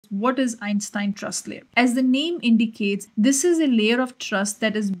what is Einstein Trust Layer. As the name indicates, this is a layer of trust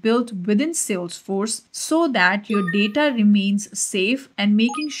that is built within Salesforce so that your data remains safe and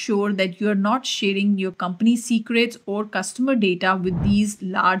making sure that you are not sharing your company secrets or customer data with these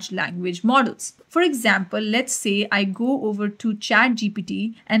large language models. For example, let's say I go over to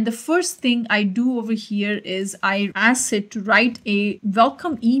ChatGPT and the first thing I do over here is I ask it to write a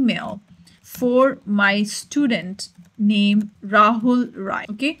welcome email for my student named Rahul Rai,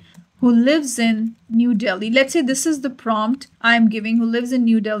 okay, who lives in New Delhi. Let's say this is the prompt I'm giving, who lives in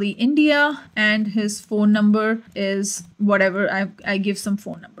New Delhi, India, and his phone number is whatever. I give some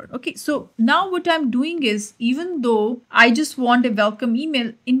phone number. Okay, so now what I'm doing is, even though I just want a welcome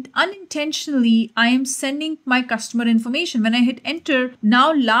email, unintentionally I am sending my customer information. When I hit enter,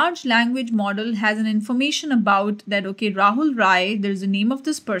 now large language model has an information about that, okay, Rahul Rai, there's the name of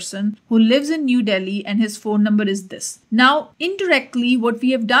this person who lives in New Delhi and his phone number is this. Now indirectly what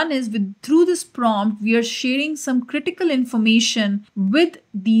we have done is through this prompt, we are sharing some critical information with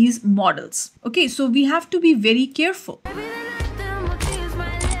these models. Okay, so we have to be very careful.